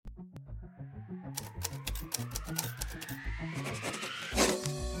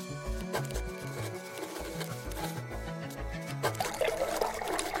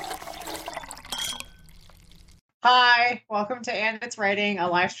Hi, welcome to And It's Writing, a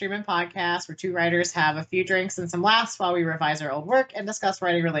live stream and podcast where two writers have a few drinks and some laughs while we revise our old work and discuss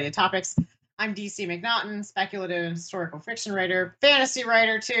writing related topics. I'm DC McNaughton, speculative and historical fiction writer, fantasy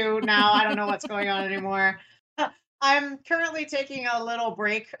writer too. Now I don't know what's going on anymore. I'm currently taking a little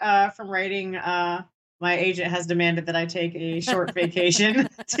break from writing. My agent has demanded that I take a short vacation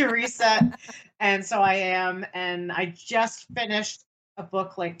to reset. And so I am. And I just finished a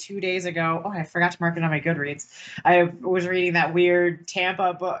book like 2 days ago. Oh, I forgot to mark it on my Goodreads. I was reading that weird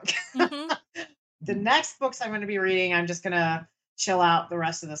Tampa book. Mhm. The next books I'm going to be reading, I'm just going to chill out the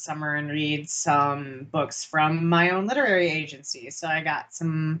rest of the summer and read some books from my own literary agency. So I got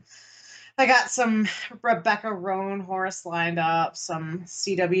some Rebecca Roan Horace lined up, some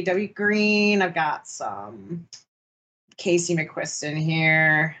C.W.W. Green. I've got some Casey McQuiston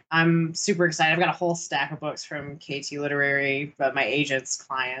here. I'm super excited. I've got a whole stack of books from KT Literary, but my agent's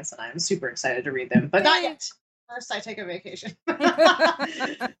clients, and I'm super excited to read them. But not Yay. yet. First, I take a vacation.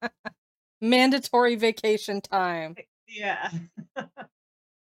 Mandatory vacation time. Yeah.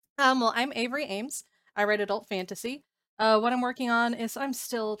 Well, I'm Avery Ames. I write adult fantasy. What I'm working on is I'm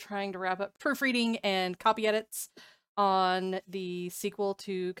still trying to wrap up proofreading and copy edits on the sequel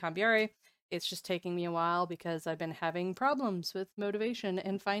to Cambiare. It's just taking me a while because I've been having problems with motivation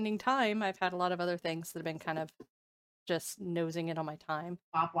and finding time. I've had a lot of other things that have been kind of just nosing in on my time.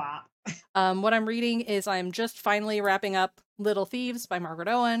 Wop wop. What I'm reading is I'm just finally wrapping up Little Thieves by Margaret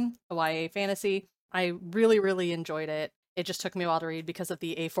Owen, a YA fantasy. I really, really enjoyed it. It just took me a while to read because of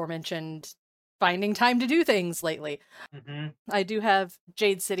the aforementioned finding time to do things lately. Mm-hmm. I do have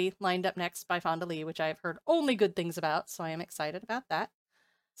Jade City lined up next by Fonda Lee, which I've heard only good things about, so I am excited about that.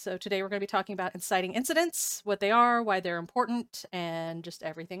 So today we're going to be talking about inciting incidents, what they are, why they're important, and just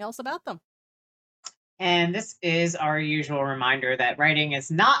everything else about them. And this is our usual reminder that writing is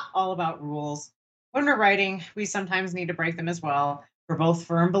not all about rules. When we're writing, we sometimes need to break them as well. We're both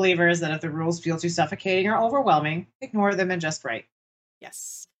firm believers that if the rules feel too suffocating or overwhelming, ignore them and just write.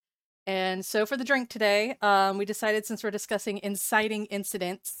 Yes. And so for the drink today, we decided since we're discussing inciting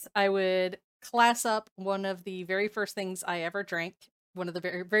incidents, I would class up one of the very first things I ever drank, one of the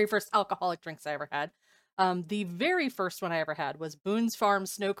very, very first alcoholic drinks I ever had. The very first one I ever had was Boone's Farm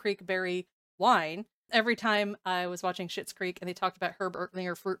Snow Creek Berry Wine. Every time I was watching Schitt's Creek and they talked about Herb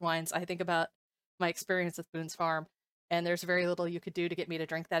Ertlinger fruit wines, I think about my experience with Boone's Farm, and there's very little you could do to get me to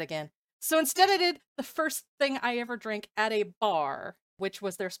drink that again. So instead I did the first thing I ever drank at a bar, which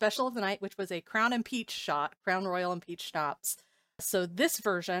was their special of the night, which was a Crown and Peach shot, Crown Royal and Peach schnapps. So this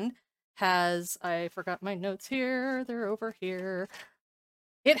version has, I forgot my notes here, they're over here.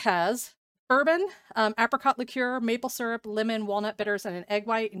 It has bourbon, apricot liqueur, maple syrup, lemon, walnut bitters, and an egg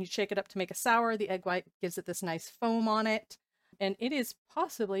white, and you shake it up to make a sour. The egg white gives it this nice foam on it, and it is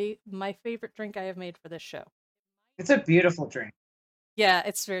possibly my favorite drink I have made for this show. It's a beautiful drink. Yeah,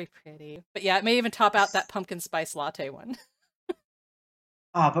 it's very pretty. But yeah, it may even top out that pumpkin spice latte one.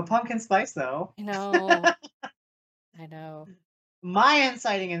 Oh, but pumpkin spice, though. I know. I know. My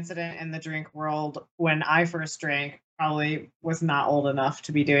inciting incident in the drink world when I first drank, probably was not old enough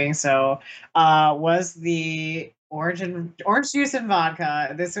to be doing so, was the orange juice and vodka.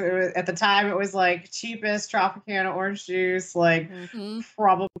 At the time it was like cheapest Tropicana orange juice, like Mm-hmm.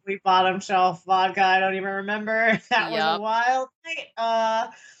 probably bottom shelf vodka. I don't even remember. That was a Yep. wild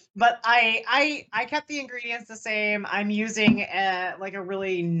night. But I kept the ingredients the same. I'm using like a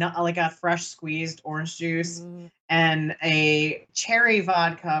really like a fresh squeezed orange juice Mm. and a cherry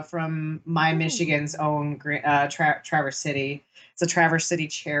vodka from my Michigan's Ooh. own Traverse City. It's a Traverse City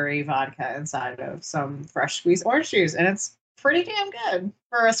cherry vodka inside of some fresh squeezed orange juice, and it's pretty damn good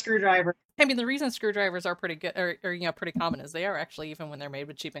for a screwdriver. I mean, the reason screwdrivers are pretty good, or pretty common, is they are actually, even when they're made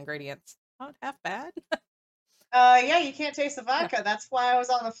with cheap ingredients, not half bad. Yeah, you can't taste the vodka. That's why I was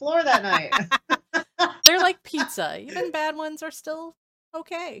on the floor that night. They're like pizza. Even bad ones are still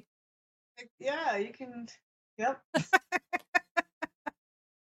okay. Yeah, you can. Yep.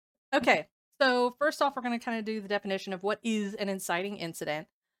 Okay, so first off, we're going to kind of do the definition of what is an inciting incident,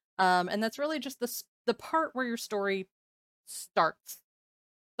 and that's really just the part where your story starts.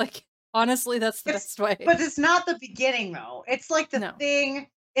 Like, honestly, that's the best way. But it's not the beginning though. It's like the No. thing.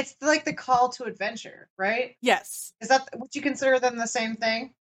 It's like the call to adventure, right? Yes. Is that would you consider them the same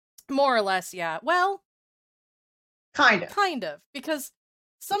thing? More or less, yeah. Well, Kind of. kind of, because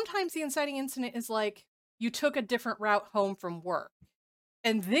sometimes the inciting incident is like you took a different route home from work,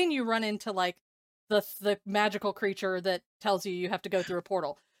 and then you run into like the magical creature that tells you have to go through a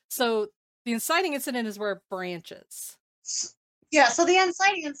portal. So the inciting incident is where it branches. Yeah, so the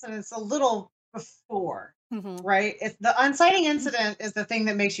inciting incident's a little before, Mm-hmm. right? It's the inciting incident is the thing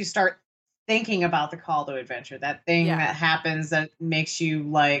that makes you start thinking about the call to adventure, that thing Yeah. that happens that makes you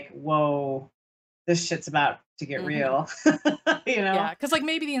like, whoa, this shit's about to get Hmm. real. you Yeah, know? because like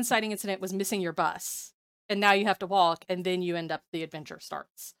maybe the inciting incident was missing your bus, and now you have to walk, and then you end up the adventure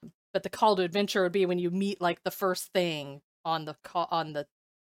starts. But the call to adventure would be when you meet like the first thing on the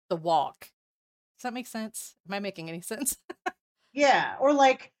the walk. Does that make sense? Am I making any sense? Yeah. Or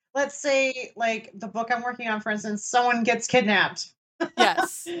like, let's say, like the book I'm working on, for instance, someone gets kidnapped.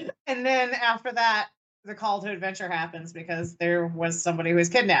 Yes. and then after that, the call to adventure happens because there was somebody who was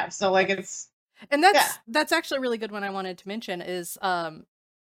kidnapped. So like Yes. it's And yeah. that's actually a really good one I wanted to mention is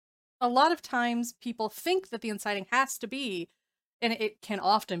a lot of times people think that the inciting has to be, and it can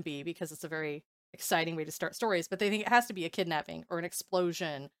often be because it's a very exciting way to start stories, but they think it has to be a kidnapping or an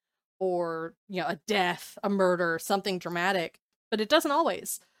explosion or, a death, a murder, something dramatic. But it doesn't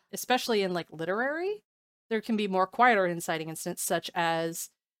always, especially in like literary. There can be more quieter inciting incidents, such as,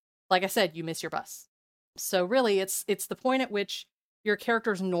 like I said, you miss your bus. So really it's the point at which your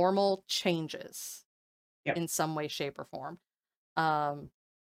character's normal changes Yep. in some way, shape, or form. Um,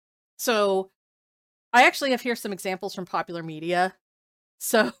 so I actually have here some examples from popular media.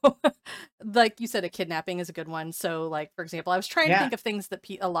 So, like you said, a kidnapping is a good one. So, like for example, I was trying to Yeah, think of things that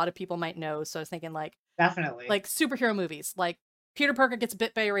a lot of people might know. So I was thinking definitely. like superhero movies, like Peter Parker gets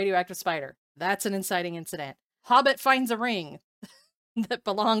bit by a radioactive spider. That's an inciting incident. Hobbit finds a ring that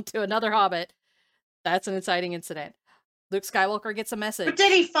belonged to another Hobbit. That's an inciting incident. Luke Skywalker gets a But did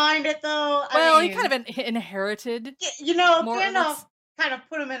message. he find it though? I Well, he mean, kind of inherited more or Gandalf less. kind of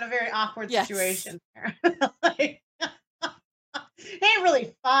put him in a very awkward Yes. situation there. like, he didn't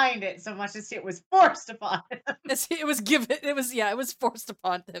really find it so much as it was forced upon him. It was given. It was forced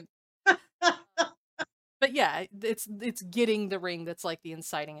upon them. But yeah, it's getting the ring that's like the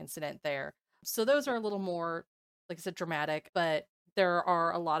inciting incident there. So those are a little more, like I said, dramatic, but there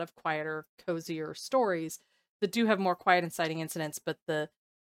are a lot of quieter, cozier stories that do have more quiet inciting incidents, but the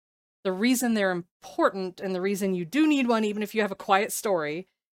reason they're important and the reason you do need one even if you have a quiet story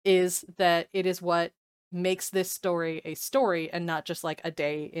is that it is what makes this story a story and not just like a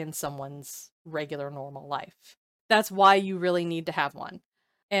day in someone's regular normal life. That's why you really need to have one.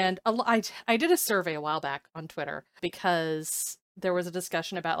 And I did a survey a while back on Twitter because there was a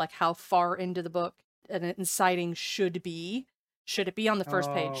discussion about like how far into the book an inciting should be. Should it be on the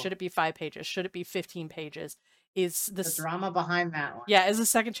first page? Oh, Should it be 5 pages? Should it be 15 pages? Is the this drama behind that one. Yeah, is the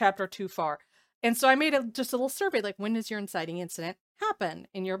second chapter too far? And so I made just a little survey like when does your inciting incident happen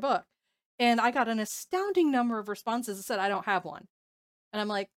in your book? And I got an astounding number of responses that said I don't have one.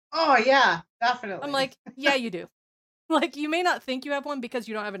 And Oh yeah, I'm definitely. like, yeah, you do. Like you may not think you have one because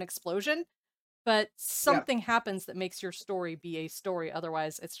you don't have an explosion, but Yep. something happens that makes your story be a story.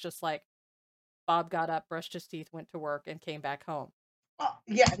 Otherwise, it's just like Bob got up, brushed his teeth, went to work, and came back home. Oh,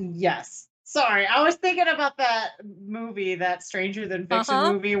 yeah, yes. Sorry, I was thinking about that movie, that Stranger Than Fiction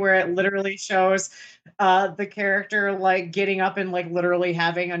Uh-huh. movie, where it literally shows the character like getting up and like literally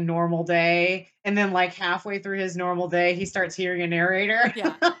having a normal day, and then like halfway through his normal day, he starts hearing a narrator.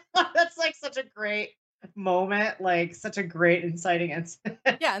 Yeah. That's like such a great moment, like such a great inciting incident.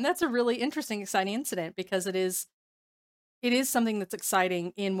 Yeah, and that's a really interesting, exciting incident because it is something that's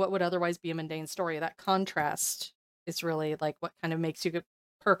exciting in what would otherwise be a mundane story. That contrast is really like what kind of makes you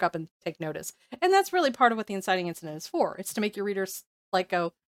perk up and take notice. And that's really part of what the inciting incident is for. It's to make your readers like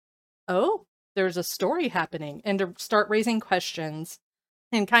go, "Oh, there's a story happening," and to start raising questions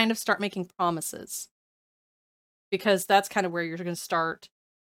and kind of start making promises. Because that's kind of where you're going to start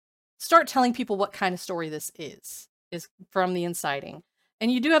telling people what kind of story this is from the inciting.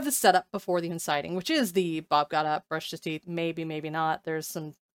 And you do have the setup before the inciting, which is the Bob got up, brushed his teeth, maybe, maybe not. There's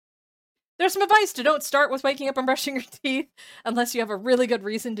some advice to don't start with waking up and brushing your teeth unless you have a really good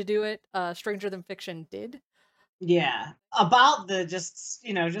reason to do it. Stranger Than Fiction did. Yeah, about the just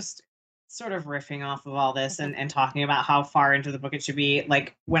sort of riffing off of all this Mhm. and talking about how far into the book it should be.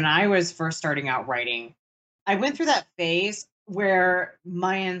 Like when I was first starting out writing, I went through that phase where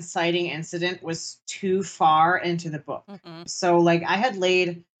my inciting incident was too far into the book. Mhm. So like I had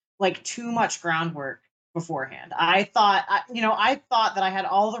laid like too much groundwork beforehand. I thought that I had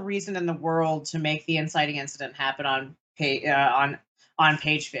all the reason in the world to make the inciting incident happen on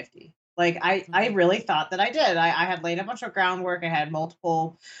page 50. Like I Mhm. really thought that I did. I had laid a bunch of groundwork. I had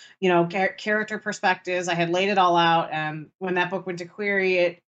multiple, character perspectives. I had laid it all out. When that book went to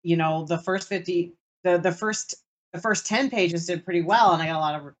query, the first 50, the first 10 pages did pretty well, and I got a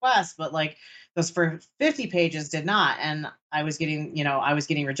lot of requests. But like those first 50 pages did not, and I was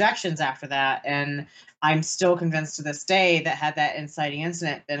getting rejections after that. And I'm still convinced to this day that had that inciting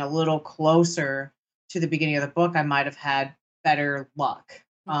incident been a little closer to the beginning of the book, I might have had better luck.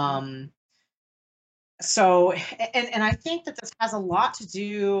 Mhm. So, and I think that this has a lot to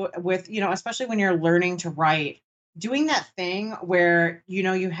do with, especially when you're learning to write, doing that thing where,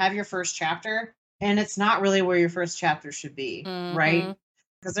 you have your first chapter and it's not really where your first chapter should be, Mm-hmm. right?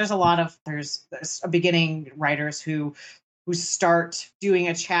 Because there's a beginning writers who start doing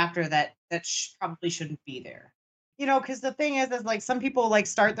a chapter that probably shouldn't be there. Because the thing is like some people like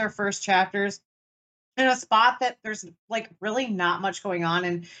start their first chapters in a spot that there's like really not much going on,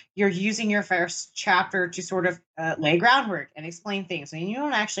 and you're using your first chapter to sort of lay groundwork and explain things, and you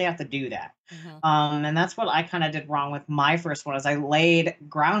don't actually have to do that. Mm-hmm. And that's what I kind of did wrong with my first one, is I laid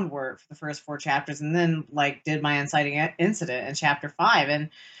groundwork for the first 4 chapters and then like did my inciting incident in chapter 5, and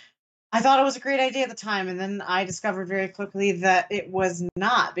I thought it was a great idea at the time, and then I discovered very quickly that it was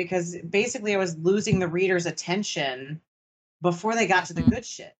not, because basically I was losing the reader's attention before they got to the Mm-hmm. good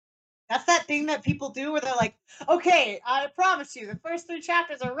shit. That's that thing that people do where they're like, okay, I promise you, the first 3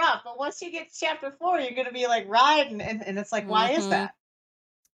 chapters are rough, but once you get to chapter 4, you're going to be like riding. And it's like, why is Mm-hmm. that?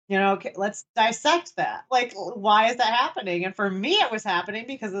 Okay, let's dissect that. Like, why is that happening? And for me, it was happening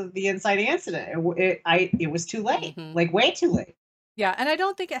because of the inciting incident. It was too late, Mm-hmm. like way too late. Yeah, and I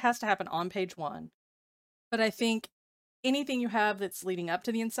don't think it has to happen on page 1, but I think anything you have that's leading up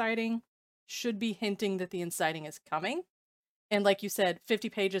to the inciting should be hinting that the inciting is coming. And like you said, 50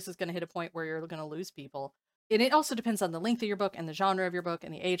 pages is going to hit a point where you're going to lose people. And it also depends on the length of your book and the genre of your book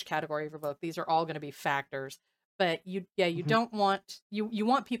and the age category of your book. These are all going to be factors. But you Mhm. don't want you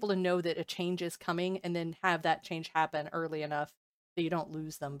want people to know that a change is coming and then have that change happen early enough that you don't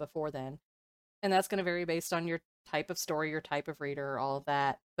lose them before then. And that's going to vary based on your type of story, your type of reader, all of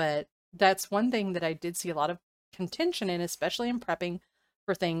that. But that's one thing that I did see a lot of contention in, especially in prepping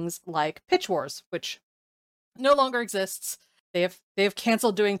for things like Pitch Wars, which no longer exists. They have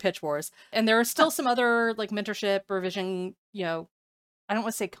canceled doing Pitch Wars, and there are still some other like mentorship, revision. I don't want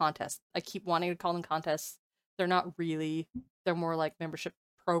to say contests. I keep wanting to call them contests. They're not really. They're more like membership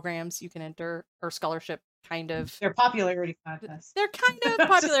programs you can enter, or scholarship kind of. They're popularity contests. They're kind of I'm just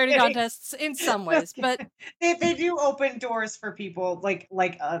popularity kidding. contests in some ways, Just but kidding. They do open doors for people, like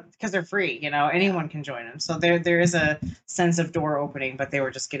because they're free. yeah. Anyone can join them. So there is a sense of door opening, but they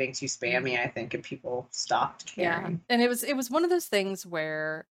were just getting too spammy, I think, and people stopped Yeah. caring. And it was one of those things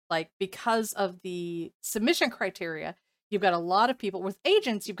where, like, because of the submission criteria, you've got a lot of people with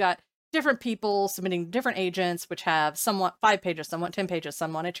agents, you've got different people submitting different agents, which have somewhat 5 pages, somewhat 10 pages,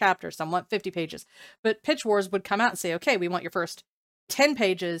 some want a chapter, some want 50 pages. But Pitch Wars would come out and say, okay, we want your first 10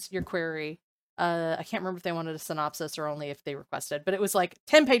 pages, your query. I can't remember if they wanted a synopsis or only if they requested, but it was like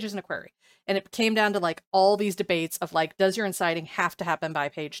 10 pages in a query. And it came down to like all these debates of like, does your inciting have to happen by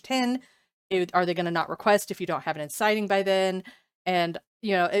page 10? Are they going to not request if you don't have an inciting by then? And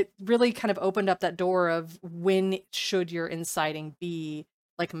it really kind of opened up that door of when should your inciting be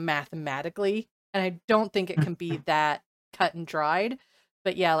like mathematically. And I don't think it can be that cut and dried.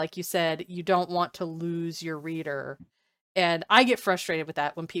 But yeah, like you said, you don't want to lose your reader. And I get frustrated with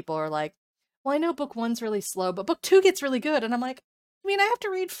that when people are like, well, I know book 1's really slow, but book 2 gets really good. And I'm like, I mean, I have to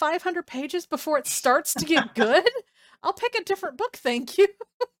read 500 pages before it starts to get good. I'll pick a different book, thank you.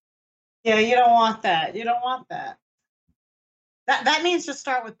 Yeah, you don't want that. You don't want that. That means just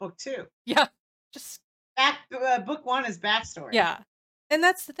start with book 2. Yeah, just Book 1 is backstory. yeah. And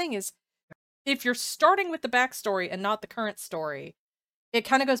that's the thing is, if you're starting with the backstory and not the current story, it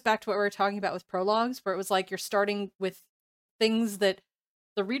kind of goes back to what we were talking about with prologues, where it was like you're starting with things that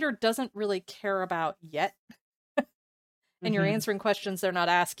the reader doesn't really care about yet, and you're Mhm. answering questions they're not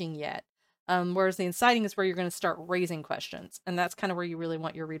asking yet. Whereas the inciting is where you're going to start raising questions, and that's kind of where you really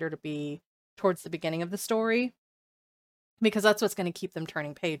want your reader to be towards the beginning of the story, because that's what's going to keep them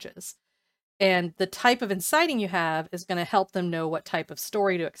turning pages. And the type of inciting you have is going to help them know what type of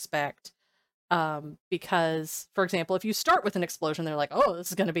story to expect. Because, for example, if you start with an explosion, they're like, oh, this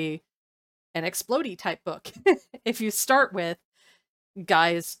is going to be an explodey type book. If you start with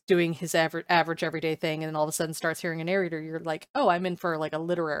guys doing his average everyday thing and then all of a sudden starts hearing a narrator, you're like, oh, I'm in for like a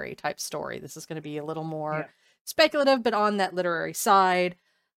literary type story. This is going to be a little more Yeah. speculative, but on that literary side.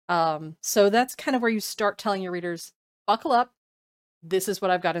 So that's kind of where you start telling your readers, buckle up. This is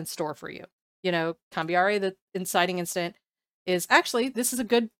what I've got in store for you. Cambiare, the inciting incident, is actually, this is a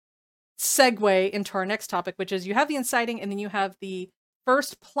good segue into our next topic, which is you have the inciting and then you have the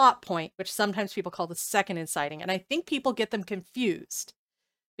first plot point, which sometimes people call the second inciting. And I think people get them confused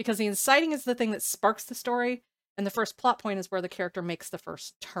because the inciting is the thing that sparks the story, and the first plot point is where the character makes the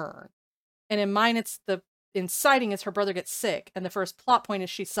first turn. And in mine, it's the inciting is her brother gets sick, and the first plot point is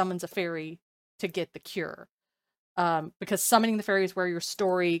she summons a fairy to get the cure. Because summoning the fairy is where your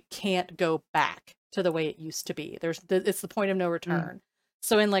story can't go back to the way it used to be. It's the point of no return.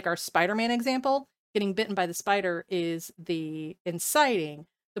 So in like our Spider-Man example, getting bitten by the spider is the inciting.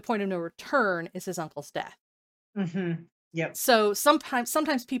 The point of no return is his uncle's death. Mm-hmm. Yep. So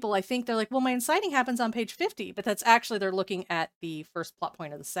sometimes people, I think they're like, well, my inciting happens on page 50, but that's actually they're looking at the first plot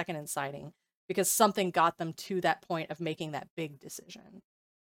point of the second inciting because something got them to that point of making that big decision.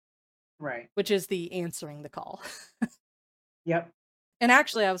 Right. Which is the answering the call. Yep. And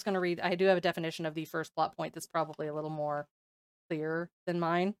actually, I was going to read, I do have a definition of the first plot point that's probably a little more clear than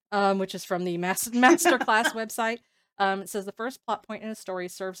mine, which is from the Masterclass website. It says the first plot point in a story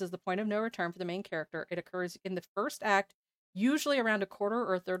serves as the point of no return for the main character. It occurs in the first act, usually around a quarter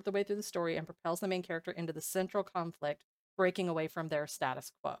or a third of the way through the story, and propels the main character into the central conflict, breaking away from their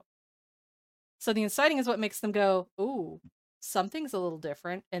status quo. So the inciting is what makes them go, ooh, something's a little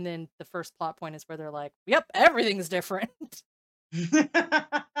different. And then the first plot point is where they're like, yep, everything's different.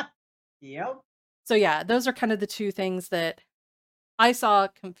 Yep. So yeah, those are kind of the two things that I saw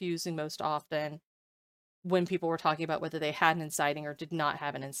confusing most often when people were talking about whether they had an inciting or did not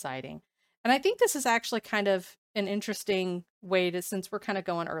have an inciting. And I think this is actually kind of an interesting way to, since we're kind of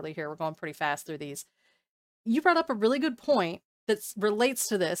going early here, we're going pretty fast through these. You brought up a really good point that relates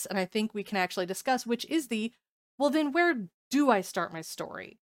to this, and I think we can actually discuss, which is well, then where do I start my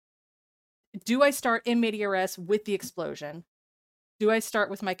story? Do I start in media res with the explosion? Do I start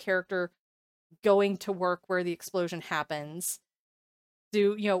with my character going to work where the explosion happens?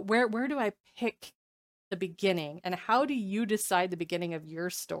 Where do I pick the beginning, and how do you decide the beginning of your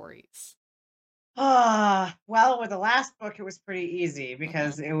stories? Well, with the last book, it was pretty easy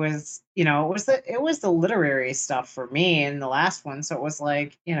because it was, it was the literary stuff for me in the last one. So it was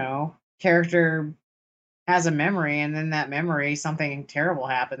like, character has a memory, and then that memory, something terrible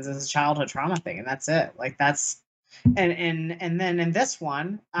happens as a childhood trauma thing, and that's it. Like that's, and then in this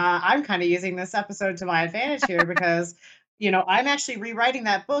one, I'm kind of using this episode to my advantage here because, I'm actually rewriting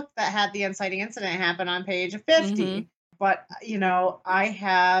that book that had the inciting incident happen on page 50. But, I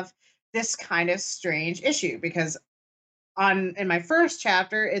have this kind of strange issue because in my first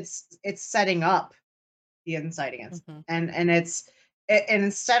chapter, it's setting up the inciting incident. And and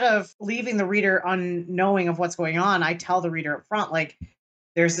instead of leaving the reader unknowing of what's going on, I tell the reader up front, like,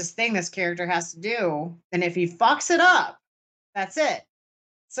 there's this thing this character has to do, and if he fucks it up, that's it.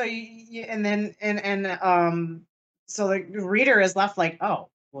 So so the reader is left like, oh,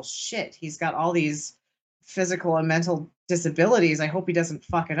 well, shit, he's got all these physical and mental disabilities. I hope he doesn't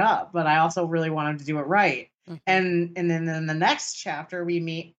fuck it up, but I also really want him to do it right. And then in the next chapter, we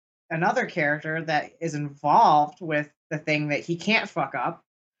meet another character that is involved with the thing that he can't fuck up.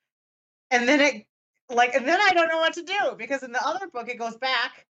 And then and then I don't know what to do because in the other book, it goes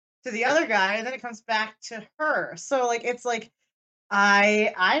back to the other guy and then it comes back to her. So it's like,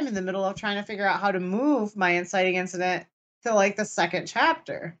 I'm in the middle of trying to figure out how to move my inciting incident to the second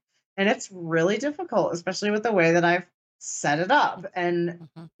chapter. And it's really difficult, especially with the way that I've set it up. And,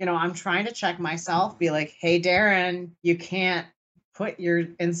 I'm trying to check myself, be like, hey, Darren, you can't put your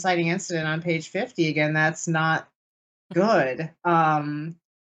inciting incident on page 50 again. That's not good.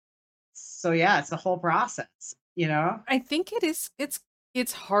 So yeah, it's the whole process, I think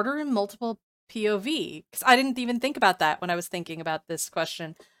it's harder in multiple POV because I didn't even think about that when I was thinking about this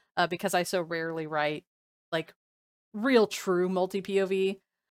question, because I so rarely write like real true multi POV.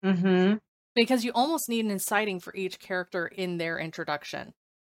 Because you almost need an inciting for each character in their introduction.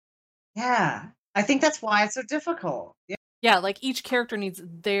 Yeah, I think that's why it's so difficult. Yeah, like each character needs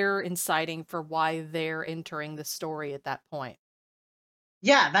their inciting for why they're entering the story at that point.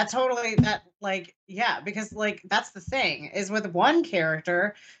 Yeah, because that's the thing is with one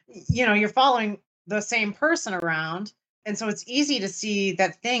character, you're following the same person around. And so it's easy to see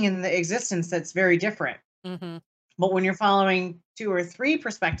that thing in the existence that's very different. But when you're following 2 or 3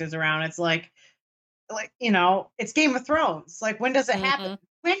 perspectives around, it's like, it's Game of Thrones. Like, when does it happen?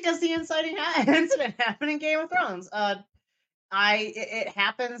 When does the inciting incident happen in Game of Thrones? It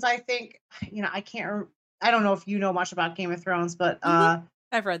happens, I think, I don't know if you know much about Game of Thrones, but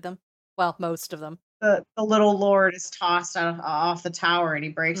I've read them. Well, most of them. The little lord is tossed off the tower and he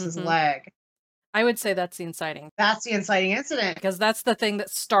breaks his leg. I would say that's the inciting. That's the inciting incident. Because that's the thing that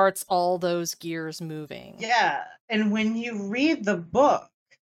starts all those gears moving. Yeah. And when you read the book,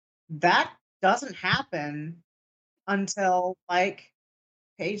 that doesn't happen until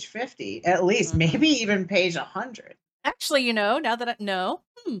page 50, at least, maybe even page 100. Actually, now that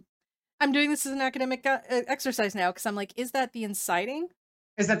I'm doing this as an academic exercise now because I'm like, is that the inciting?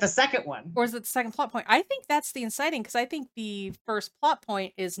 Is that the second one? Or is it the second plot point? I think that's the inciting because I think the first plot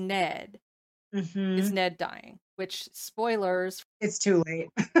point is Ned. Is Ned dying, which, spoilers. It's too late.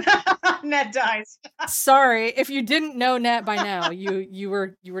 Ned dies. Sorry, if you didn't know Ned by now, you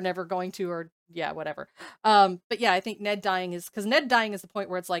were never going to, or yeah, whatever. But yeah, I think Ned dying is because Ned dying is the point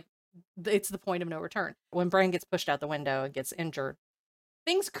where it's like it's the point of no return. When Bran gets pushed out the window and gets injured,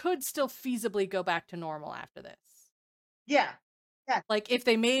 things could still feasibly go back to normal after this. Yeah. Yeah. Like if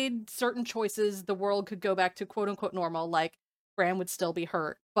they made certain choices, the world could go back to quote unquote normal. Like Bran would still be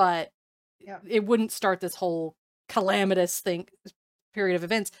hurt, but Yeah. it wouldn't start this whole calamitous period of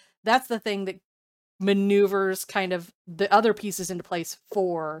events. That's the thing that maneuvers kind of the other pieces into place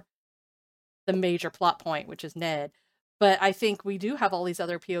for the major plot point, which is Ned. But I think we do have all these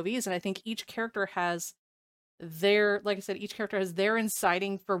other POVs, and I think each character has like I said, each character has their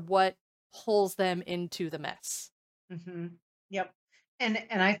inciting for what pulls them into the mess. Mm-hmm. Yep. And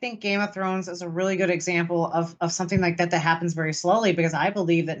I think Game of Thrones is a really good example of something like that happens very slowly, because I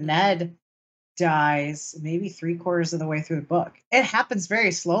believe that Ned dies maybe 3/4 of the way through the book. It happens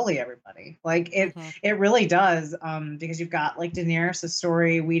very slowly, everybody. Like it really does. Because you've got like Daenerys'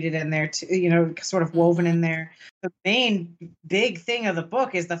 story weeded in there too, sort of woven in there. The main big thing of the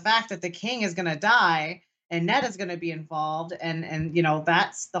book is the fact that the king is gonna die and Ned is gonna be involved, and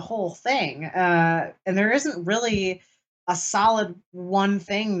that's the whole thing. And there isn't really a solid one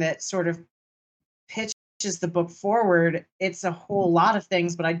thing that sort of pitches the book forward. It's a whole lot of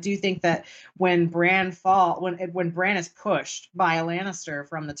things, but I do think that when when Bran is pushed by a Lannister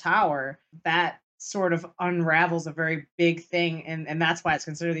from the tower, that sort of unravels a very big thing, and that's why it's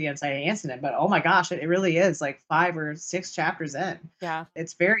considered the inciting incident. But oh my gosh, it really is like 5 or 6 chapters in. Yeah.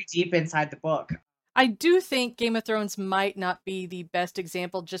 It's very deep inside the book. I do think Game of Thrones might not be the best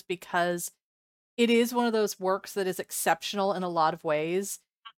example just because it is one of those works that is exceptional in a lot of ways.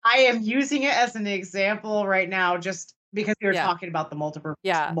 I am using it as an example right now just because we were talking about the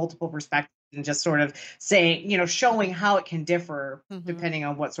multiple perspectives, and just sort of saying, showing how it can differ depending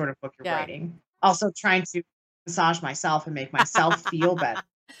on what sort of book you're writing. Also trying to massage myself and make myself feel better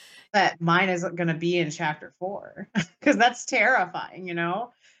that mine isn't going to be in chapter 4, because that's terrifying,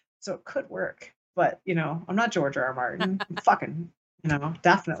 so it could work. But, I'm not George R. R. Martin. Fucking,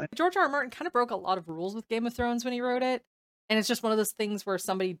 definitely. George R. R. Martin kind of broke a lot of rules with Game of Thrones when he wrote it. And it's just one of those things where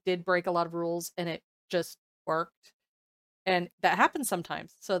somebody did break a lot of rules and it just worked. And that happens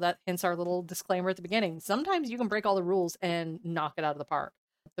sometimes. So that hence our little disclaimer at the beginning. Sometimes you can break all the rules and knock it out of the park.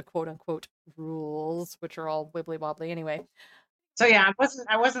 The quote unquote rules, which are all wibbly wobbly anyway. So yeah,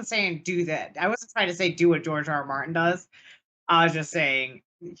 I wasn't saying do that. I wasn't trying to say do what George R. R. Martin does. I was just saying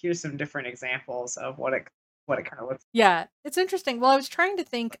here's some different examples of what it kind of looks. Yeah, it's interesting. Well, I was trying to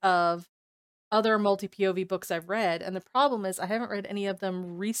think of other multi-POV books I've read, and the problem is I haven't read any of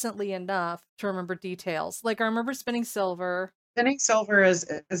them recently enough to remember details. Like I remember Spinning Silver. Spinning Silver is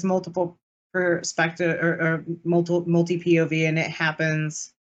multiple perspective or multi-POV, and it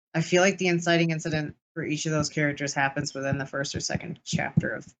happens. I feel like the inciting incident for each of those characters happens within the first or second chapter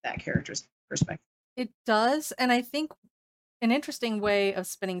of that character's perspective. It does, and I think an interesting way of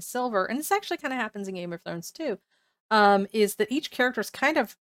Spinning Silver, and this actually kind of happens in Game of Thrones too, is that each character is kind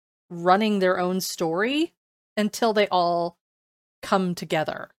of running their own story until they all come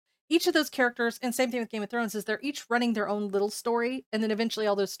together. Each of those characters, and same thing with Game of Thrones, is they're each running their own little story, and then eventually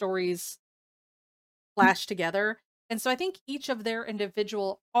all those stories flash together. And so I think each of their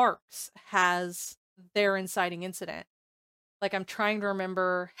individual arcs has their inciting incident. Like I'm trying to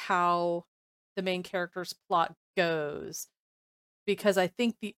remember how the main character's plot goes, because I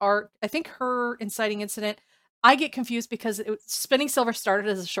think her inciting incident, I get confused because Spinning Silver started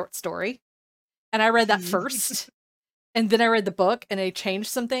as a short story, and I read that first, and then I read the book, and they changed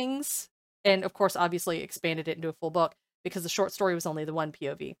some things, and of course, obviously expanded it into a full book, because the short story was only the one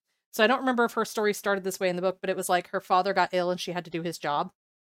POV. So I don't remember if her story started this way in the book, but it was like her father got ill and she had to do his job.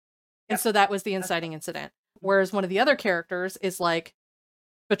 And so that was the inciting incident. Whereas one of the other characters is like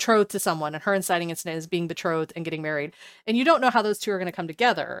betrothed to someone, and her inciting incident is being betrothed and getting married. And you don't know how those two are going to come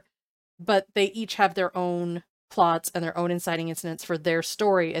together, but they each have their own plots and their own inciting incidents for their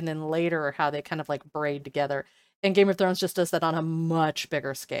story, and then later how they kind of like braid together. And Game of Thrones just does that on a much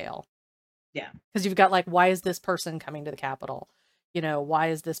bigger scale. Yeah. Because you've got like, why is this person coming to the capital? Why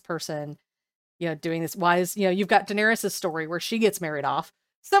is this person, doing this? Why is, you've got Daenerys' story where she gets married off.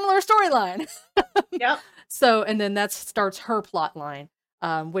 Similar storyline. Yep. So, and then that starts her plot line,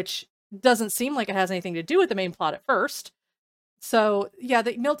 which doesn't seem like it has anything to do with the main plot at first. So yeah,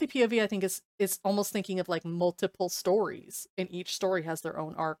 the multi-POV I think is almost thinking of like multiple stories, and each story has their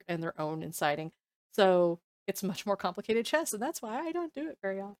own arc and their own inciting. So it's much more complicated chess, and that's why I don't do it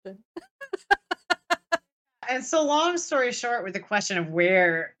very often. And so, long story short, with the question of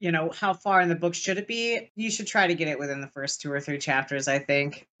where, how far in the book should it be, you should try to get it within the first 2 or 3 chapters, I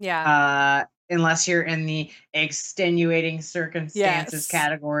think. Yeah. Unless you're in the extenuating circumstances Yes.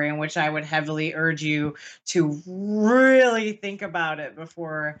 category, in which I would heavily urge you to really think about it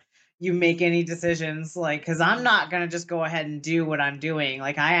before you make any decisions. Like, because I'm Mhm. not going to just go ahead and do what I'm doing.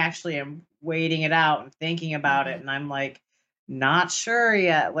 Like, I actually am waiting it out and thinking about it. Mhm. And I'm like, not sure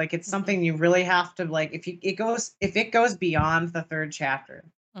yet. Like, it's Mhm. something you really have to, like, if it goes beyond the third chapter,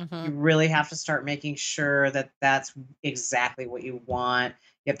 you Mhm. really have to start making sure that that's exactly what you want.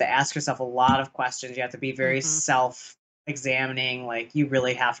 You have to ask yourself a lot of questions. You have to be very Mhm. self examining. Like, you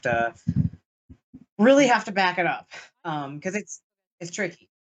really have to back it up. Because it's tricky.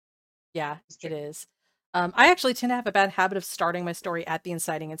 Yeah, It's it tricky. is. I actually tend to have a bad habit of starting my story at the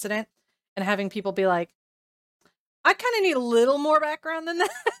inciting incident and having people be like, "I kinda need a little more background than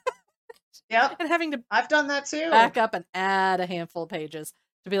that," Yep. and having to I've done that too. back up and add a handful of pages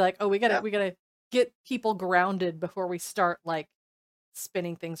to be like, "Oh, we gotta Yep. we gotta get people grounded before we start, like,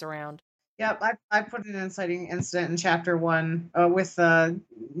 spinning things around." Yep, I put an inciting incident in chapter one, with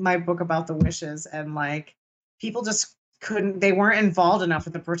my book about the wishes, and like people just couldn't, they weren't involved enough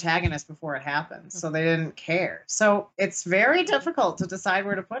with the protagonist before it happened, so Mhm. they didn't care. So it's very difficult to decide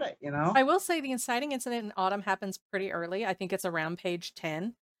where to put it, you know? I will say the inciting incident in Autumn happens pretty early. I think it's around page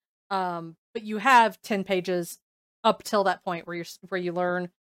 10. But you have 10 pages up till that point where you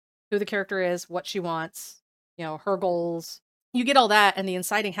learn who the character is, what she wants, her goals. You get all that and the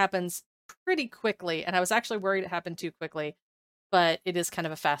inciting happens pretty quickly, and I was actually worried it happened too quickly, but it is kind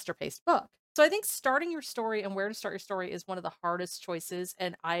of a faster paced book. So I think starting your story and where to start your story is one of the hardest choices,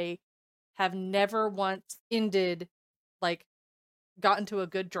 and I have never once ended like gotten to a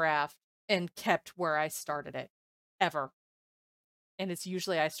good draft and kept where I started it ever. And it's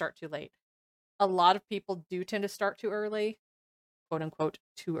usually I start too late. A lot of people do tend to start too early, quote unquote,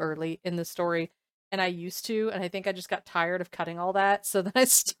 too early in the story. And I used to, and I think I just got tired of cutting all that. So then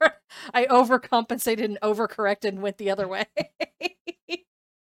I overcompensated and overcorrected and went the other way.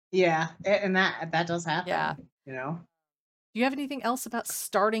 Yeah, and that does Yeah. happen, you know? Do you have anything else about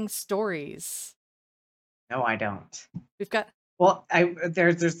starting stories? No, I don't. We've got, Well,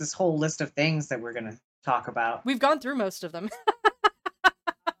 there's this whole list of things that we're gonna talk about. we've gone through most of them.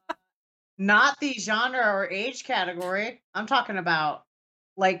 Not the genre or age category. I'm talking about,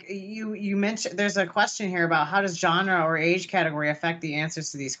 like, you mentioned there's a question here about how does genre or age category affect the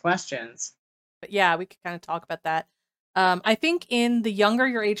answers to these questions? But yeah, we could kind of talk about that. I think in the younger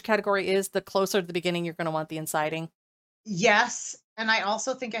your age category is, the closer to the beginning you're going to want the inciting. Yes, and I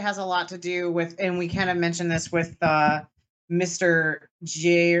also think it has a lot to do with, and we kind of mentioned this with Mr.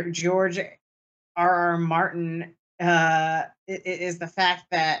 George R. R. Martin. It is the fact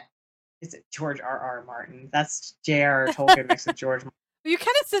that, is it George R. R. Martin? That's J.R. Tolkien mixed with George. You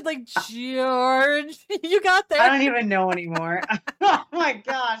kind of said like George. You got I there. don't even know anymore. Oh my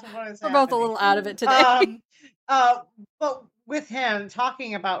gosh, what is We're both a happening? little out of it today. Um, but with him,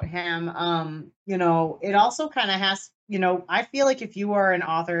 talking about him, it also kind of has, I feel like if you are an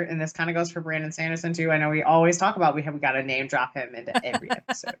author, and this kind of goes for Brandon Sanderson too. I know we always talk about, we got to name drop him into every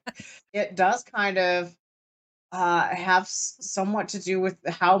episode. It does kind of have somewhat to do with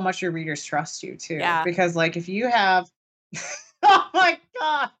how much your readers trust you too, Yeah. because like if you have, oh my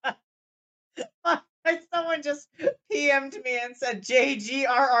god. Like, someone just PM'd me and said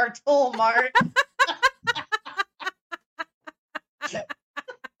JGRR Tolmart.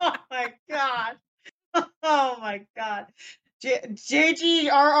 Oh my god. Oh my god.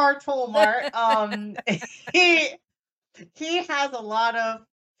 JGRR Tolmart. He he has a lot of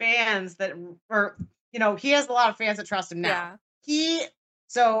fans that, or he has a lot of fans that trust him now. Yeah. He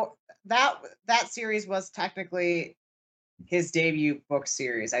so that series was technically his debut book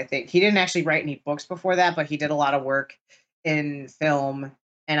series. I think he didn't actually write any books before that, but he did a lot of work in film,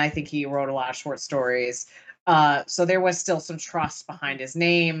 and I think he wrote a lot of short stories. So there was still some trust behind Mhm. his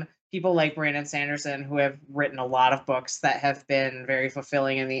name. People like Brandon Sanderson, who have written a lot of books that have been very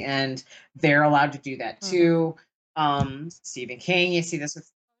fulfilling in the end, they're allowed to do that Mhm. too. Stephen King, you see this with,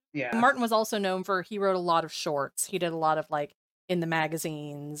 yeah. Martin was also known for, he wrote a lot of shorts. He did a lot of like in the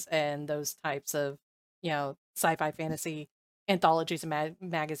magazines and those types of, sci-fi fantasy anthologies and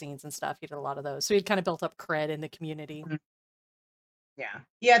magazines and stuff. He did a lot of those. So he'd kind of built up cred in the community. Yeah,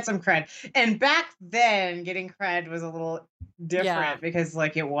 he had some cred. And back then, getting cred was a little Yeah. different because,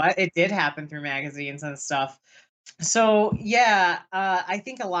 like, it did happen through magazines and stuff. So, yeah, I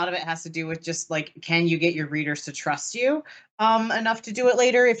think a lot of it has to do with just like, can you get your readers to trust you enough to do it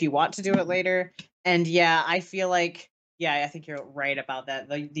later if you want to do it later? And yeah, I feel like, yeah, I think you're right about that.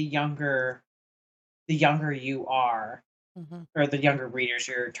 The younger the younger you are, Mhm. or the younger readers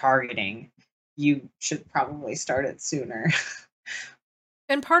you're targeting, you should probably start it sooner.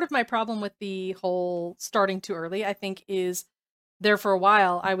 And part of my problem with the whole starting too early, I think, is there for a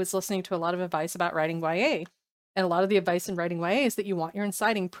while, I was listening to a lot of advice about writing YA. And a lot of the advice in writing YA is that you want your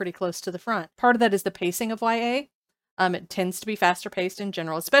inciting pretty close to the front. Part of that is the pacing of YA. It tends to be faster paced in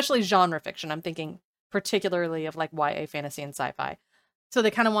general, especially genre fiction. I'm thinking particularly of like YA fantasy and sci-fi. So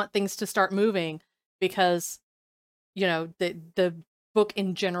they kind of want things to start moving because, the book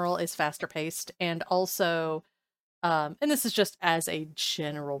in general is faster paced, and also and this is just as a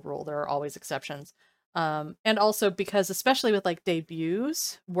general rule, there are always exceptions. And also because, especially with like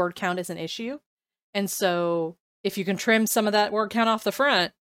debuts, word count is an issue. And so if you can trim some of that word count off the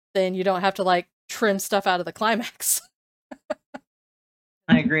front, then you don't have to like trim stuff out of the climax.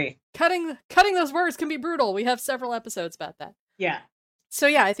 I agree. Cutting those words can be brutal. We have several episodes about that. Yeah. So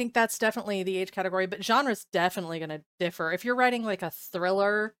yeah, I think that's definitely the age category, but genre's definitely going to differ. If you're writing like a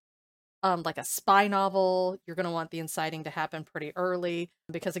thriller, like a spy novel, you're going to want the inciting to happen pretty early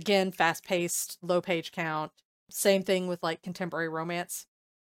because, again, fast paced, low page count. Same thing with like contemporary romance,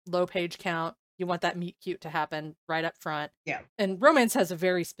 low page count. You want that meet cute to happen right up front. Yeah. And romance has a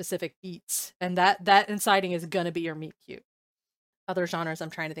very specific beats, and that inciting is going to be your meet cute. Other genres I'm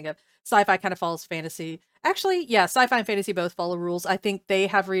trying to think of. Sci-fi kind of follows fantasy. Actually, yeah, sci-fi and fantasy both follow rules. I think they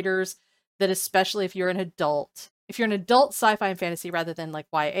have readers that, especially if you're an adult sci-fi and fantasy rather than like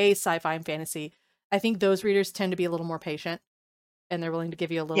YA sci-fi and fantasy, I think those readers tend to be a little more patient and they're willing to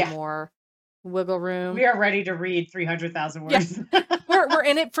give you a little more wiggle room. We are ready to read 300,000 words. Yeah. we're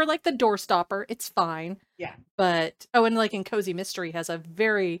in it for like the doorstopper. It's fine. Yeah. But and like in Cozy Mystery has a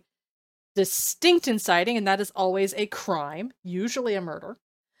very distinct inciting, and that is always a crime, usually a murder,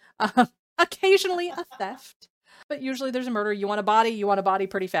 occasionally a theft. But usually there's a murder. You want a body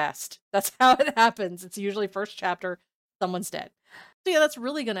pretty fast. That's how it happens. It's usually first chapter, someone's dead. So yeah, that's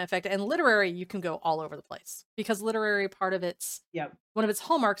really going to affect it. And literary, you can go all over the place because literary, one of its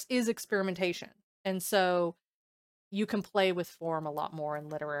hallmarks is experimentation. And so you can play with form a lot more in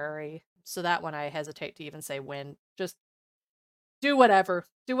literary. So that one I hesitate to even say when. Just do whatever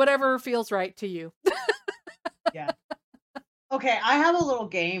feels right to you. Yeah. Okay, I have a little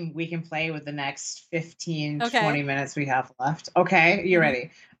game we can play with the next 15, 20 minutes we have left. Okay, you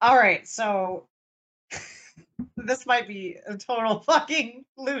ready? All right, so this might be a total fucking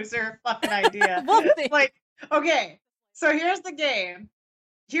loser fucking idea. Like, okay, so here's the game.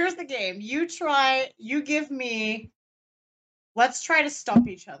 You give me, let's try to stump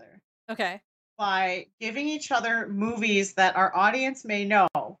each other. Okay. By giving each other movies that our audience may know,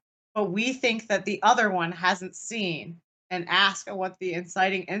 but we think that the other one hasn't seen, and ask what the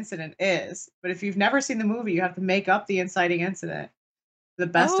inciting incident is. But if you've never seen the movie, you have to make up the inciting incident to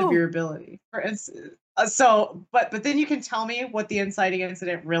the best of your ability. For instance, but then you can tell me what the inciting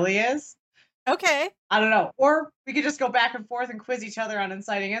incident really is. Okay. I don't know. Or we could just go back and forth and quiz each other on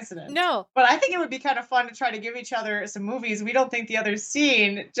inciting incidents. No. But I think it would be kind of fun to try to give each other some movies we don't think the other's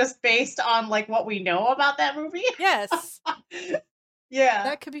seen, just based on like what we know about that movie. Yes. Yeah.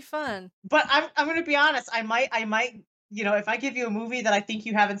 That could be fun. But I'm going to be honest. I might, if I give you a movie that I think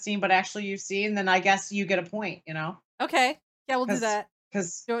you haven't seen, but actually you've seen, then I guess you get a point, Okay. Yeah, we'll do that.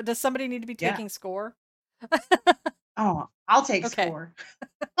 Because does somebody need to be taking score? Oh, I'll take score.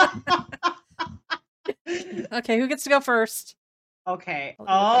 Okay, who gets to go first? Okay.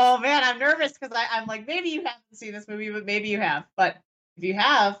 Oh man, I'm nervous because I'm like, maybe you haven't seen this movie, but maybe you have. But if you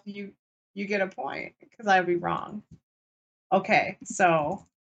have, you get a point because I would be wrong. Okay, so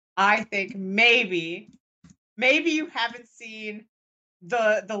I think maybe you haven't seen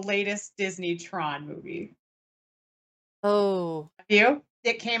the latest Disney Tron movie. Oh. Have you?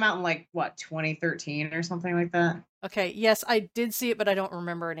 It came out in like what, 2013 or something like that. Okay, yes, I did see it, but I don't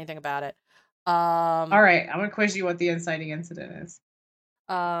remember anything about it. All right, I'm gonna quiz you what the inciting incident is.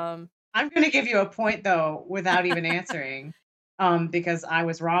 I'm gonna give you a point though without even answering, because I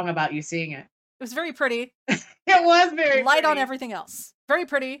was wrong about you seeing it. It was very pretty. It was very light on everything else. Very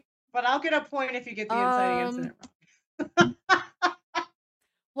pretty. But I'll get a point if you get the inciting incident wrong.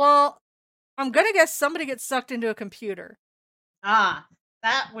 Well, I'm gonna guess somebody gets sucked into a computer. Ah,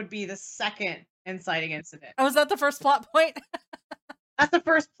 that would be the second inciting incident. Oh, is that the first plot point? That's the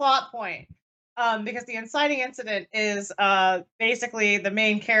first plot point. Because the inciting incident is basically the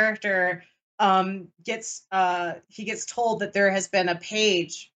main character gets told that there has been a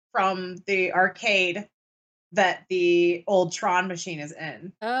page from the arcade that the old Tron machine is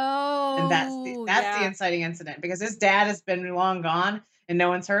in. Oh, and that's the inciting incident, because his dad has been long gone and no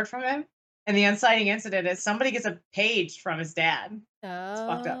one's heard from him. And the inciting incident is somebody gets a page from his dad. It's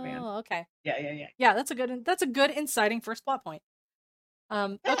fucked up, man. Oh, okay. Yeah. Yeah, that's a good inciting first plot point.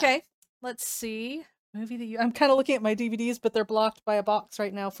 Yeah. Okay, let's see. Movie that I'm kind of looking at my DVDs, but they're blocked by a box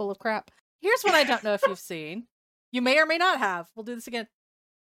right now full of crap. Here's one I don't know if you've seen. You may or may not have. We'll do this again.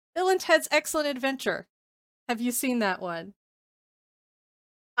 Bill and Ted's Excellent Adventure. Have you seen that one?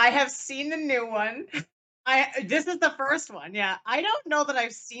 I have seen the new one. This is the first one. Yeah. I don't know that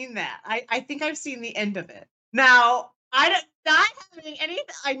I've seen that. I think I've seen the end of it. Now, I don't not having anything.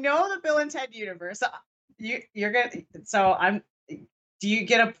 I know the Bill and Ted universe. So you're gonna so I'm do you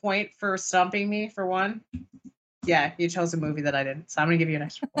get a point for stumping me for one? Yeah, you chose a movie that I didn't. So I'm gonna give you an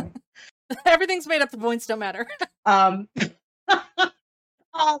extra point. Everything's made up. The points don't matter. Um,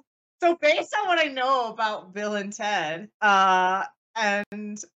 so based on what I know about Bill and Ted,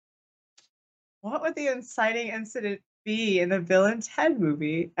 and what would the inciting incident be in the Bill and Ted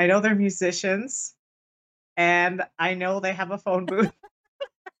movie? I know they're musicians, and I know they have a phone booth.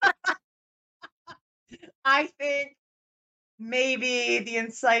 I think maybe the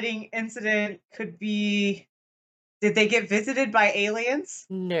inciting incident could be, did they get visited by aliens?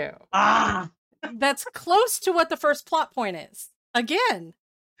 No. Ah, That's close to what the first plot point is. Again,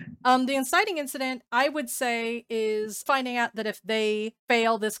 the inciting incident, I would say, is finding out that if they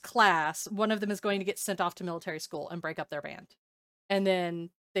fail this class, one of them is going to get sent off to military school and break up their band. And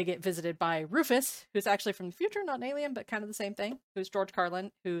then they get visited by Rufus, who's actually from the future, not an alien, but kind of the same thing, who's George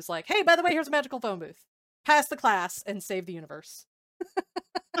Carlin, who's like, hey, by the way, here's a magical phone booth. Pass the class and save the universe.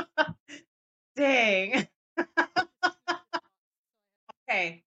 dang.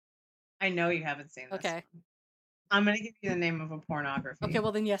 Okay. I know you haven't seen this. Okay. one. I'm going to give you the name of a pornography. Okay,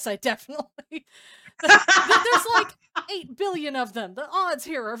 well then, yes, I definitely. There's like 8 billion of them. The odds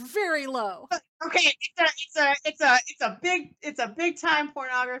here are very low. Okay, it's a big time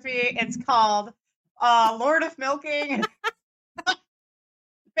pornography. It's called Lord of Milking.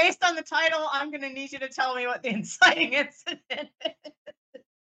 Based on the title, I'm gonna need you to tell me what the inciting incident is.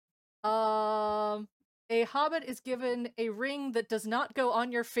 A hobbit is given a ring that does not go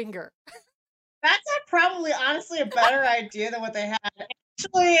on your finger. That's probably honestly a better idea than what they had.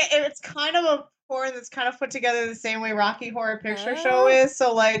 Actually, it's kind of a porn that's kind of put together the same way Rocky Horror Picture Show is.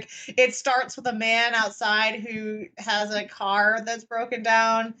 So like it starts with a man outside who has a car that's broken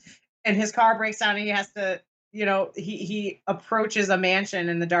down and his car breaks down and he has to, he approaches a mansion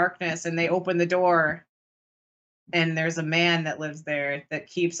in the darkness and they open the door and there's a man that lives there that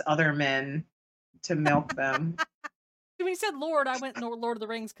keeps other men to milk them. When you said Lord, I went Lord of the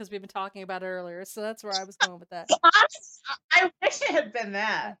Rings because we've been talking about it earlier, so that's where I was going with that. I wish it had been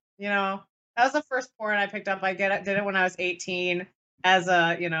that. That was the first porn I picked up. I did it when I was 18 as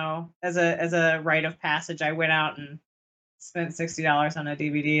a rite of passage. I went out and spent $60 on a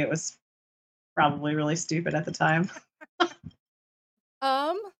DVD. It was probably really stupid at the time.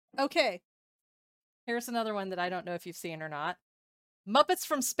 Okay. Here's another one that I don't know if you've seen or not. Muppets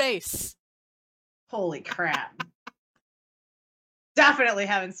from Space. Holy crap. Definitely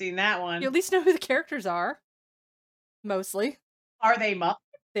haven't seen that one. You at least know who the characters are. Mostly. Are they Muppets?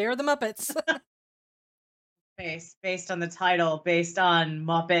 They're the Muppets. Based on the title, based on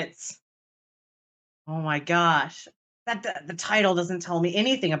Muppets. Oh my gosh. The title doesn't tell me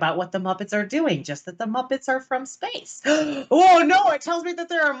anything about what the Muppets are doing, just that the Muppets are from space. Oh no, it tells me that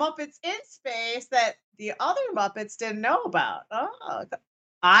there are Muppets in space that the other Muppets didn't know about. Oh,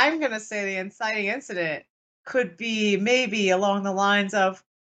 I'm going to say the inciting incident could be maybe along the lines of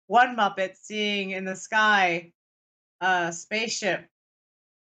one Muppet seeing in the sky a spaceship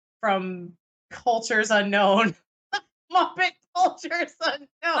from cultures unknown. Muppet cultures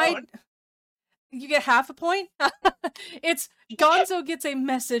unknown. You get half a point. It's Gonzo gets a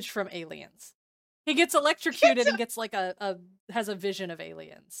message from aliens. He gets electrocuted and gets like has a vision of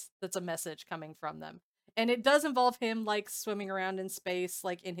aliens. That's a message coming from them. And it does involve him like swimming around in space,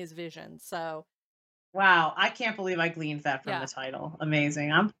 like in his vision. So wow, I can't believe I gleaned that from the title.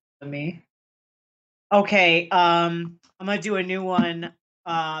 Amazing. I'm me. Okay, I'm gonna do a new one.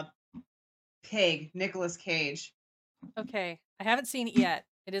 Pig, Nicolas Cage. Okay, I haven't seen it yet.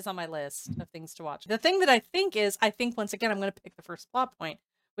 It is on my list of things to watch. The thing that I think once again I'm going to pick the first plot point,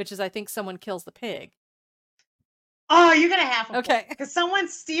 which is I think someone kills the pig. Oh, you're gonna have okay because someone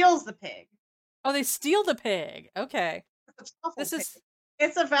steals the pig. Oh, they steal the pig. Okay,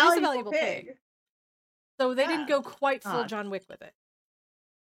 it's a valuable pig. So they didn't go quite full John Wick with it.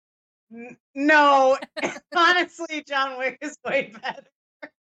 No, honestly, John Wick is way better.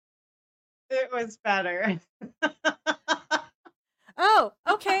 It was better. Oh,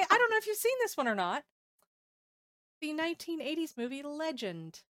 okay. I don't know if you've seen this one or not. The 1980s movie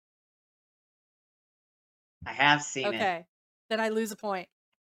Legend. I have seen it. Okay. Then I lose a point.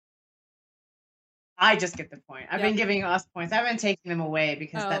 I just get the point. I've Yep. been giving us points. I've been taking them away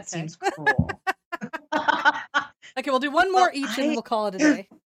because Oh, that okay. seems cruel. Okay, we'll do one more Well, each and we'll call it a day.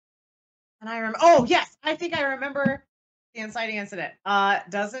 And I remember. Oh yes, I think I remember the inciting incident.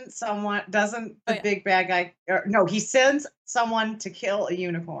 Doesn't the Oh, yeah. big bad guy? No, he sends someone to kill a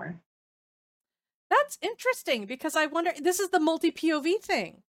unicorn. That's interesting because I wonder, this is the multi POV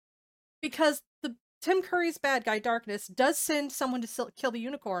thing. Because the Tim Curry's bad guy, Darkness, does send someone to kill the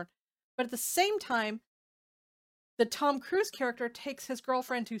unicorn, but at the same time, the Tom Cruise character takes his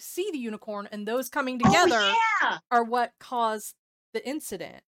girlfriend to see the unicorn, and those coming together are what caused the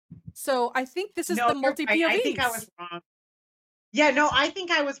incident. So I think this is the multi POVs. I think I was wrong. Yeah, no, I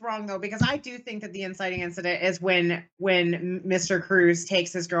think I was wrong though, because I do think that the inciting incident is when Mr. Cruise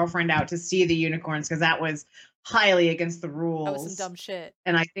takes his girlfriend out to see the unicorns, because that was highly against the rules. That was some dumb shit.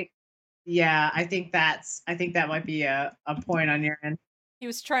 And I think, yeah, I think that might be a point on your end. He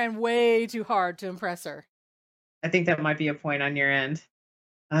was trying way too hard to impress her. I think that might be a point on your end.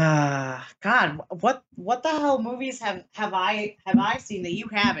 God, what the hell movies have I seen that you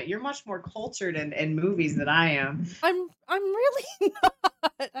haven't? You're much more cultured in movies than I am. I'm really not.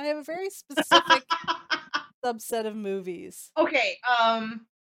 I have a very specific subset of movies. Okay,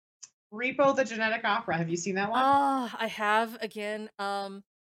 Repo the Genetic Opera. Have you seen that one? I have again.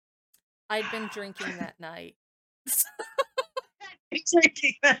 I'd been drinking that night.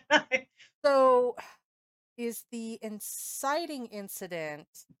 Drinking that night. So, is the inciting incident?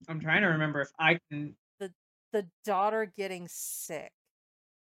 I'm trying to remember if I can. The daughter getting sick.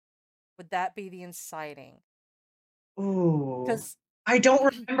 Would that be the inciting? Ooh, because I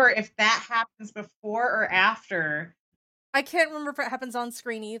don't remember if that happens before or after. I can't remember if it happens on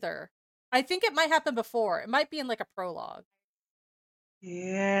screen either. I think it might happen before. It might be in like a prologue.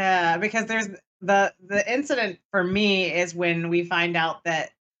 Yeah, because there's the incident for me is when we find out that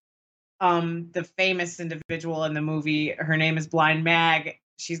the famous individual in the movie, her name is Blind Mag.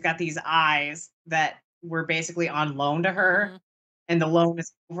 She's got these eyes that were basically on loan to her, and the loan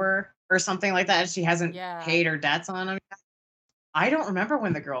is over or something like that. And she hasn't paid her debts on them. I don't remember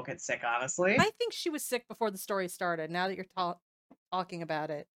when the girl gets sick, honestly. I think she was sick before the story started. Now that you're talking about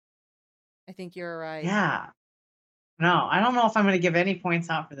it, I think you're right. Yeah. No, I don't know if I'm going to give any points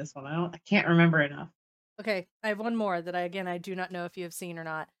out for this one. I can't remember enough. Okay, I have one more that I do not know if you have seen or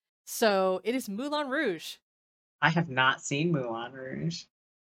not. So it is Moulin Rouge. I have not seen Moulin Rouge.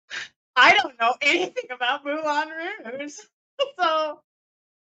 I don't know anything about Moulin Rouge. So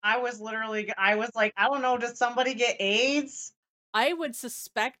I was like, I don't know, does somebody get AIDS? I would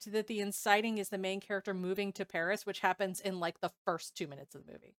suspect that the inciting is the main character moving to Paris, which happens in like the first 2 minutes of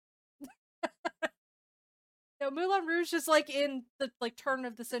the movie. No, Moulin Rouge is like in the turn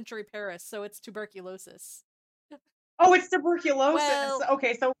of the century Paris, so it's tuberculosis. Oh, it's tuberculosis. Well,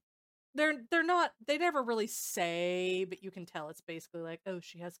 okay, so they never really say, but you can tell it's basically like, oh,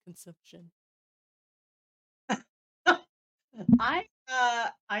 she has consumption. I've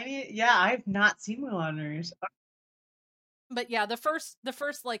not seen Moulin Rouge. But yeah, the first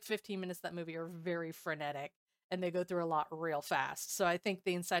like 15 minutes of that movie are very frenetic, and they go through a lot real fast. So I think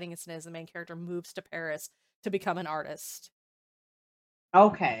the inciting incident is the main character moves to Paris to become an artist.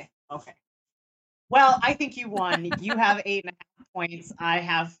 Okay. Well, I think you won. You have 8.5 points. I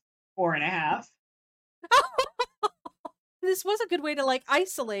have 4.5. This was a good way to like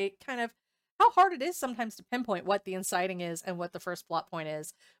isolate kind of how hard it is sometimes to pinpoint what the inciting is and what the first plot point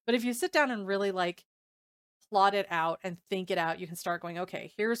is. But if you sit down and really like plot it out and think it out, you can start going,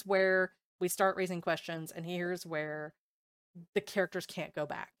 okay, here's where we start raising questions, and here's where the characters can't go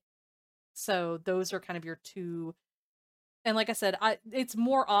back. So those are kind of your two. And like I said, it's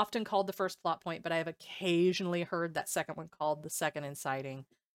more often called the first plot point, but I have occasionally heard that second one called the second inciting.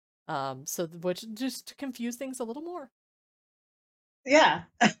 Which just to confuse things a little more. Yeah.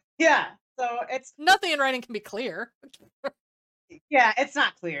 Yeah. So it's nothing in writing can be clear. Yeah, it's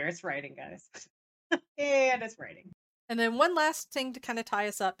not clear. It's writing, guys. And it's writing. And then one last thing to kind of tie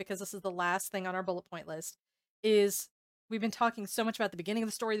us up, because this is the last thing on our bullet point list, is we've been talking so much about the beginning of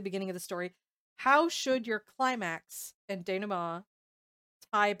the story. How should your climax and denouement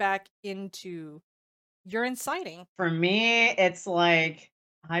tie back into your inciting? For me, it's like,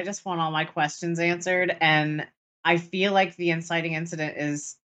 I just want all my questions answered. And I feel like the inciting incident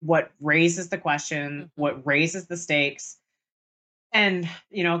is what raises the question, what raises the stakes. And,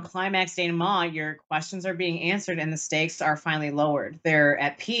 climax denouement, your questions are being answered and the stakes are finally lowered. They're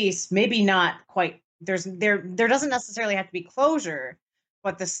at peace, maybe not quite. There doesn't necessarily have to be closure,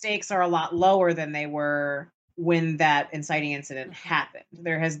 but the stakes are a lot lower than they were when that inciting incident happened.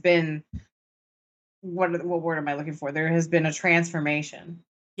 There has been what word am I looking for? There has been a transformation.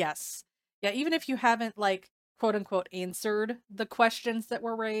 Yes. Yeah, even if you haven't like quote unquote answered the questions that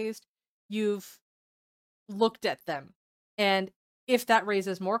were raised, you've looked at them. And if that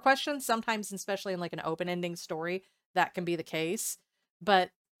raises more questions, sometimes, especially in like an open ending story, that can be the case.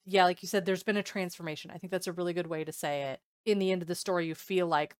 But yeah, like you said, there's been a transformation. I think that's a really good way to say it. In the end of the story, you feel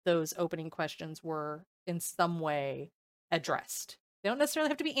like those opening questions were in some way addressed. They don't necessarily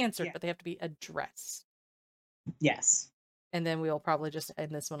have to be answered, Yeah. but they have to be addressed. Yes. And then we'll probably just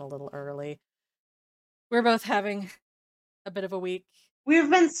end this one a little early. We're both having a bit of a week. We've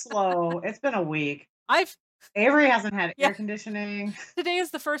been slow. It's been a week. Avery hasn't had Yeah. air conditioning. Today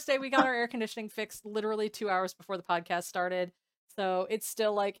is the first day we got our air conditioning fixed literally 2 hours before the podcast started. So it's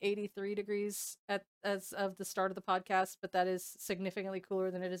still like 83 degrees as of the start of the podcast, but that is significantly cooler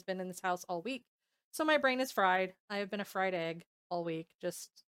than it has been in this house all week. So my brain is fried. I have been a fried egg all week, just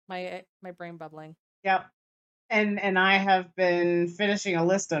my brain bubbling. Yep. And I have been finishing a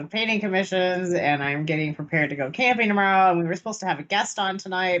list of painting commissions, and I'm getting prepared to go camping tomorrow. And we were supposed to have a guest on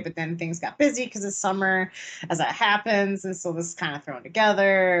tonight, but then things got busy because it's summer, as that happens. And so this is kind of thrown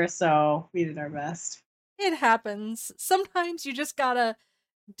together. So we did our best. It happens. Sometimes you just gotta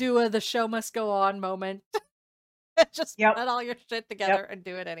do a the show must go on moment. Just Yep. put all your shit together and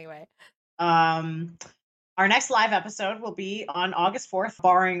do it anyway. Our next live episode will be on August 4th,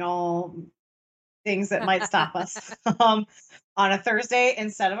 barring all things that might stop us. On a Thursday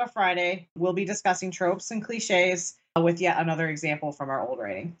instead of a Friday, we'll be discussing tropes and cliches with yet another example from our old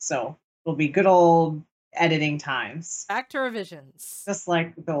writing. So it'll be good old editing times. Back to revisions. Just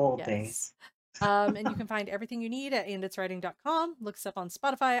like the old days. And you can find everything you need at anditswriting.com. Look us up on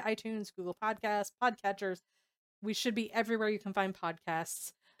Spotify, iTunes, Google Podcasts, podcatchers. We should be everywhere you can find podcasts.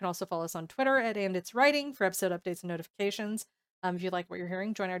 You can also follow us on Twitter at anditswriting for episode updates and notifications. If you like what you're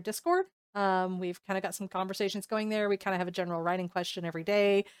hearing, join our Discord. We've kind of got some conversations going there. We kind of have a general writing question every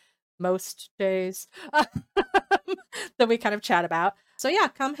day, most days, that we kind of chat about. So yeah,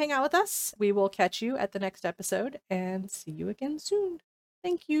 come hang out with us. We will catch you at the next episode and see you again soon.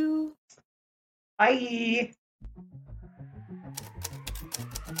 Thank you. Bye.